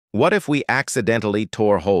What if we accidentally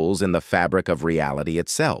tore holes in the fabric of reality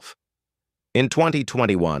itself? In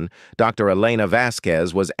 2021, Dr. Elena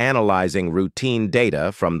Vasquez was analyzing routine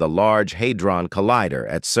data from the Large Hadron Collider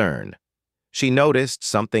at CERN. She noticed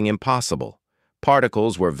something impossible.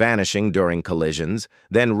 Particles were vanishing during collisions,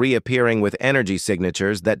 then reappearing with energy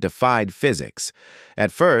signatures that defied physics.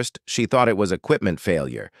 At first, she thought it was equipment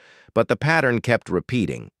failure, but the pattern kept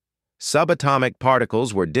repeating. Subatomic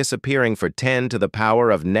particles were disappearing for 10 to the power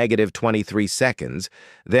of -23 seconds,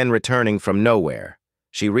 then returning from nowhere.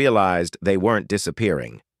 She realized they weren't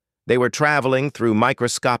disappearing. They were traveling through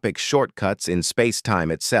microscopic shortcuts in space-time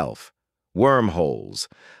itself. Wormholes,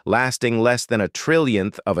 lasting less than a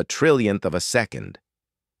trillionth of a second.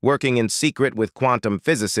 Working in secret with quantum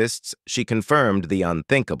physicists, she confirmed the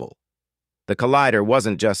unthinkable. The collider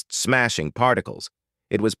wasn't just smashing particles.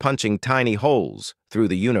 It was punching tiny holes through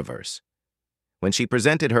the universe. When she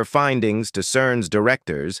presented her findings to CERN's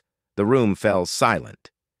directors, the room fell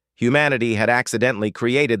silent. Humanity had accidentally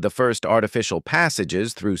created the first artificial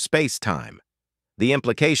passages through space-time. The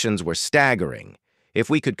implications were staggering. If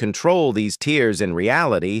we could control these tiers in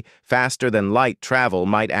reality, faster-than-light travel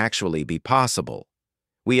might actually be possible.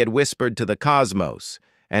 We had whispered to the cosmos,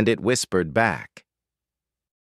 and it whispered back.